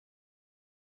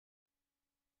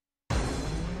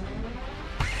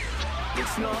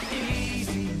It's not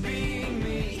easy being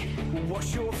me.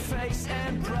 Wash your face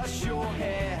and brush your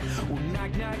hair. Well,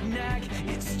 nag, nag, nag,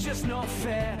 it's just not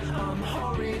fair. I'm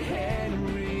Horrid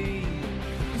Henry.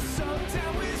 So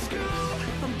down with school,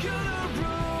 I'm gonna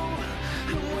rule.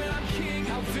 And when I'm king,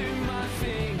 I'll do my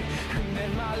thing. And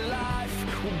then my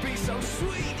life will be so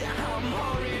sweet. I'm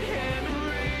Horrid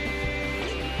Henry.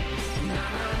 Na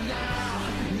na na,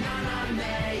 na na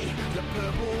nay. The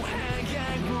purple hand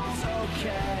gang rules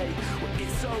okay. Well,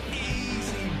 it's so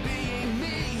easy being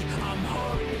me. I'm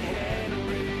Horrid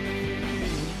Henry.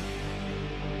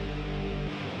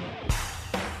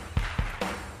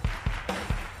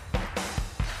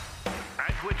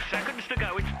 And with seconds to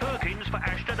go, it's Perkins for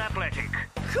Ashton Athletic.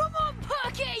 Come on,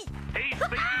 Perky! He's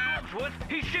beaten Wadsworth.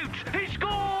 He shoots. He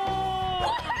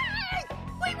scores!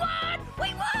 We won!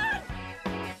 We won!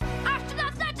 Ashton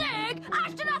Athletic!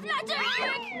 Ashton Athletic!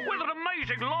 With an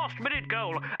amazing last-minute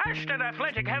goal, Ashton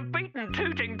Athletic have beaten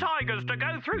Tooting Tigers to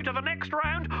go through to the next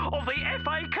round of the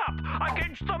FA Cup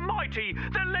against the mighty,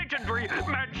 the legendary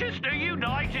Manchester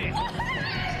United.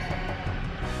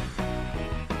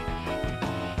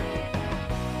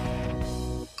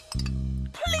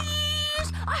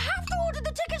 Please! I have to order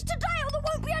the tickets today or there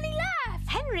won't be any left!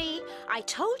 Henry, I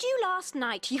told you last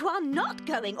night you are not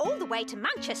going all the way to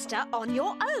Manchester on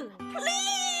your own.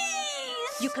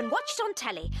 Please! You can watch it on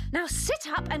telly. Now sit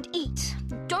up and eat.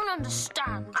 Don't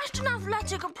understand. Ashton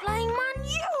Athletic are playing Man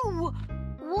U!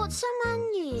 What's a Man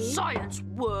U? Science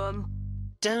worm.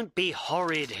 Don't be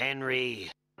horrid,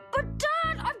 Henry. But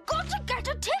Dad, I've got to get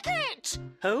a ticket!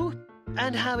 Oh?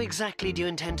 And how exactly do you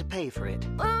intend to pay for it?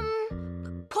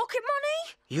 Pocket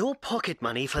money? Your pocket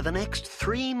money for the next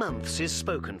 3 months is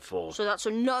spoken for. So that's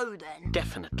a no then?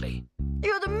 Definitely.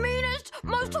 You're the meanest,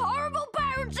 most horrible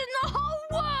parents in the whole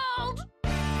world!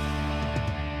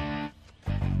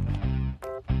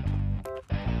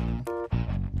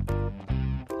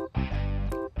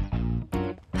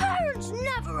 Parents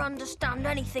never understand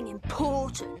anything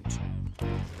important.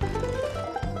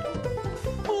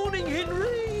 Morning,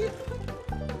 Henry!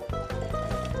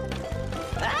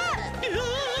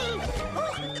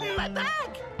 My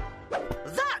bag!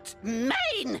 That's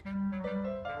mine!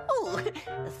 Oh,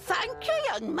 thank you,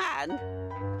 young man.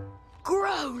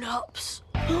 Grown-ups.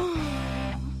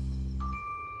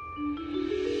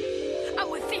 And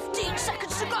with 15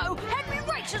 seconds to go, Henry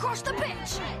races across the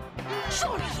pitch.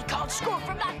 Surely he can't score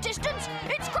from that distance.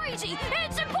 It's crazy.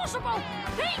 It's impossible.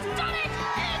 He's done it.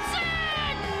 It's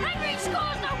in! Henry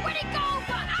scores the winning goal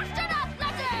for Ashton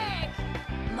Athletic.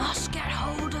 Must get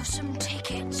hold of some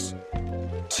tickets.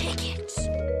 Tickets.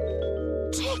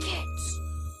 Tickets.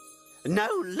 Now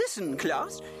listen,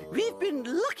 class. We've been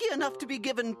lucky enough to be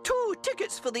given 2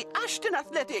 tickets for the Ashton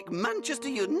Athletic Manchester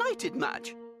United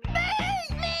match.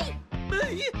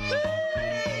 Me!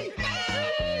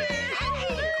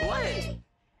 Quiet.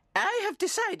 I have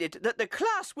decided that the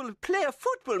class will play a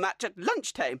football match at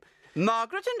lunchtime.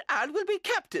 Margaret and Al will be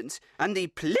captains, and the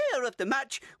player of the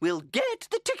match will get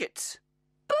the tickets.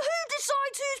 But who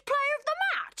decides who's player of the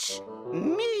match?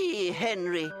 Me,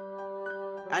 Henry.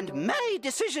 And my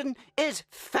decision is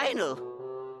final.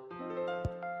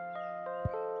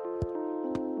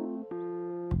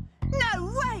 No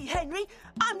way, Henry!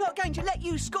 I'm not going to let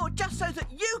you score just so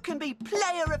that you can be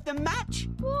player of the match.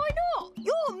 Why not?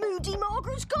 You're Moody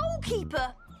Margaret's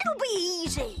goalkeeper. It'll be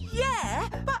easy. Yeah,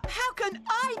 but how can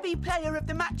I be player of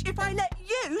the match if I let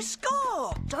you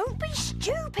score? Don't be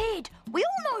stupid. We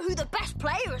all know who the best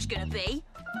player is going to be.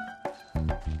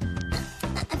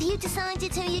 Have you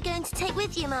decided who you're going to take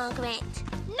with you, Margaret?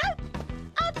 Nope.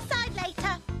 I'll decide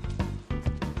later.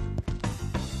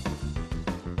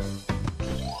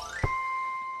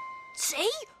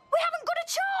 See? We haven't got a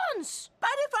chance.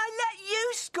 But if I let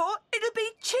you score, it'll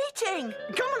be cheating.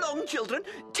 Come along, children.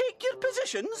 Take your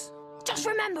positions. Just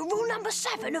remember rule number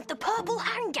 7 of the Purple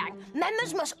Hand Gang.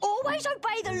 Members must always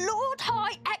obey the Lord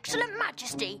High Excellent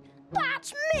Majesty.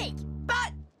 That's me.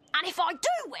 But... And if I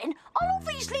do win, I'll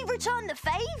obviously return the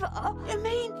favour. You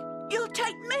mean you'll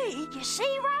take me? You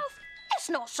see, Ralph? It's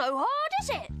not so hard, is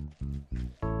it?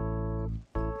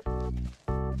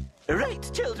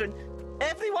 Right, children.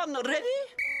 Everyone ready?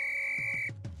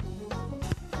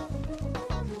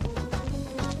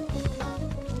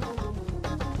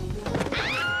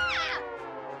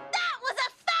 That was a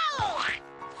foul!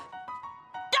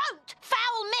 Don't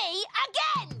foul me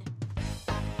again!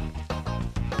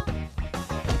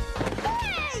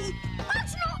 Hey!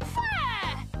 That's not fair!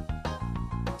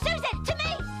 Susan, to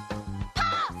me!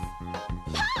 Pass!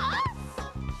 Pass!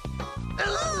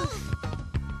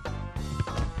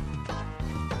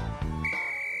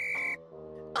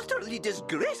 utterly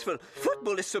disgraceful.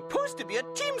 Football is supposed to be a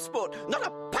team sport, not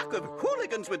a pack of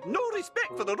hooligans with no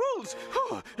respect for the rules.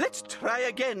 Oh, let's try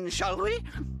again, shall we?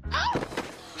 Oh!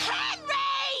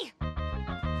 Henry!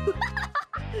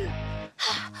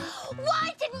 Why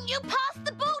didn't you pass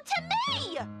the ball to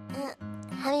me?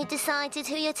 Have you decided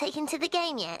who you're taking to the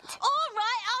game yet? All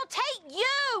right, I'll take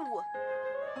you.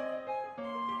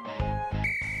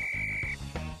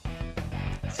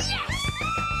 Yes!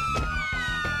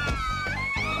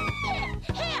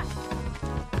 Here!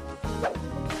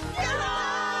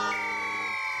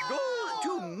 Goal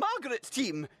to Margaret's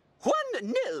team.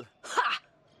 1-0. Ha!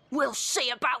 We'll see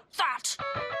about that.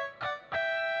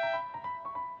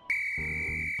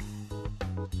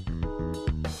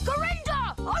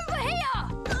 Corinda, over here!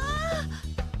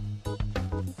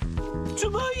 To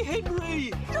my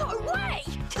Henry! No way!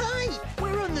 Hey,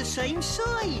 we're on the same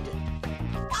side.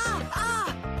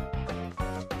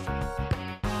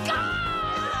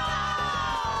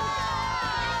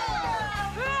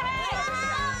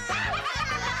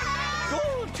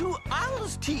 Goal to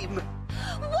Al's team.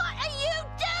 What are you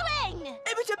doing?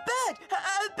 It was a bird, a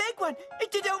big one.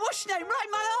 It did a whoosh name right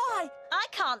in my eye. I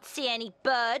can't see any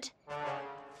bird.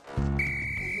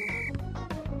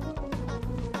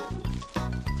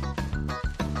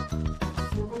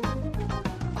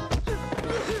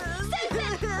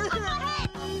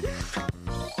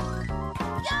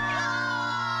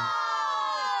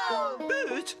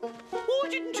 Bert, why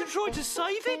didn't you try to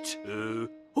save it?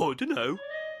 I don't know.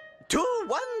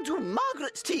 2-1 to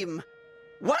Margaret's team.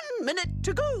 1 minute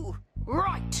to go.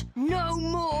 Right, no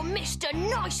more Mr.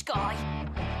 Nice Guy.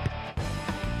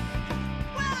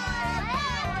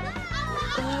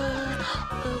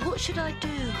 What should I do?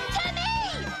 To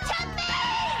me! To me!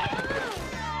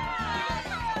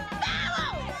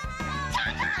 Foul!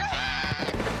 Tackle him!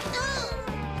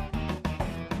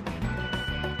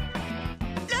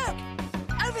 Look,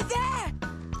 over there.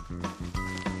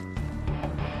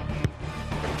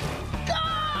 Goal!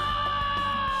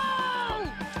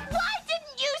 Why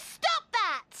didn't you stop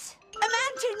that? A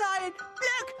mountain lion.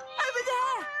 Look, over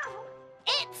there.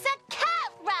 It's a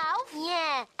cat, Ralph.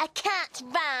 Yeah, a cat,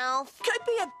 Ralph. Could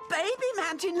be a baby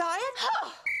mountain lion.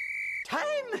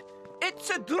 Time. It's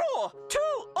a draw.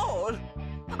 2-2.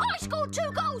 I scored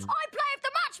 2 goals. I'm player of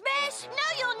the match, miss. No,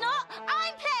 you're not.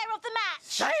 I'm player of the match.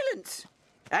 Silence.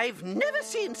 I've never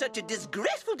seen such a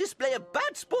disgraceful display of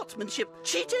bad sportsmanship.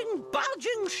 Cheating,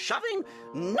 barging, shoving.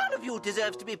 None of you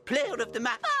deserves to be player of the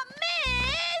match. But,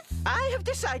 miss! I have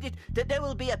decided that there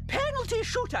will be a penalty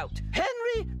shootout.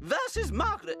 Henry versus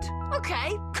Margaret.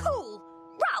 Okay, cool.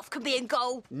 Ralph can be in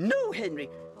goal. No, Henry.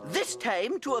 This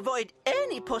time, to avoid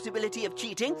any possibility of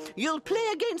cheating, you'll play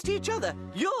against each other.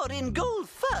 You're in goal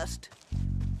first.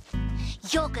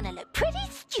 You're gonna look pretty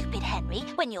stupid, Henry,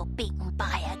 when you're beaten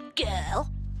by a girl.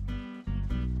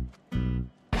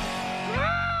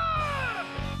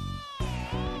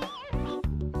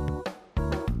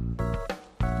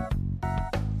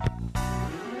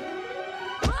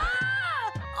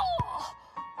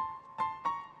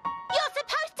 You're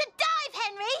supposed to dive,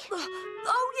 Henry!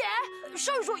 Oh, yeah?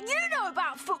 Shows what you know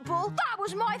about football. That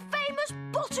was my famous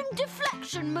bottom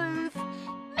deflection move.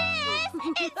 Miss,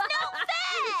 it's not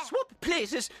fair! Swap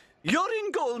places. You're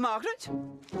in goal, Margaret.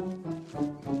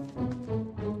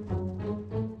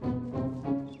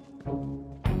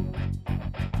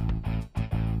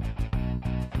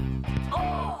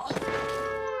 Oh!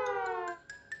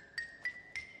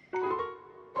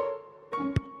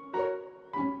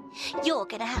 You're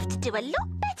gonna have to do a lot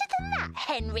better than that,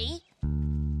 Henry.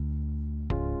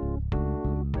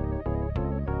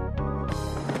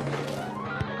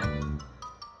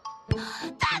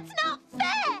 That's not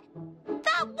fair!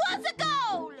 That was a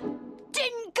goal!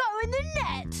 Didn't go in the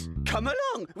net. Come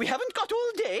along. We haven't got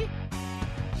all day.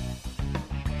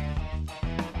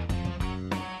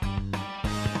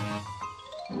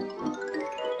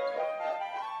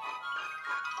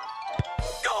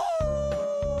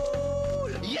 Goal!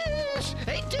 Yes!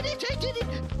 I did it! I did it!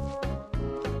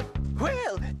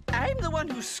 Well, I'm the one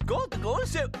who scored the goal,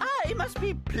 so I must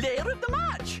be player of the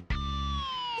match.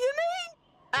 You mean?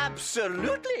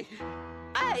 Absolutely.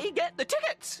 I get the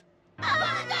tickets.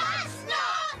 But that's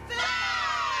not fair!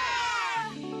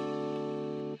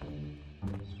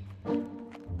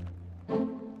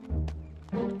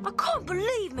 I can't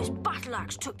believe Miss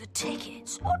Battleaxe took the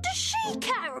tickets. What does she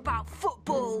care about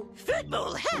football?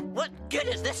 Football? Huh? What good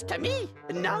is this to me?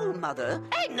 No, Mother.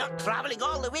 I'm not travelling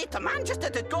all the way to Manchester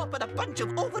to go up with a bunch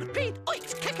of overpaid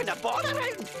oiks kicking a ball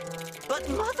around. But,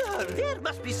 Mother, there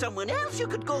must be someone else you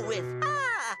could go with.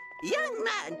 Ah, young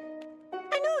man.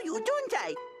 I know you, don't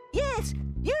I? Yes,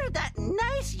 you're that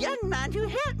nice young man who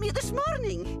helped me this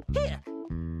morning. He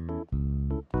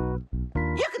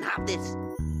this.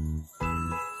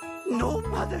 No,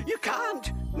 Mother, you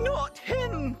can't. Not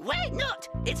him. Why not?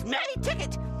 It's my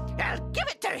ticket. I'll give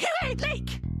it to Horrid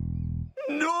Lake.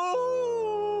 No!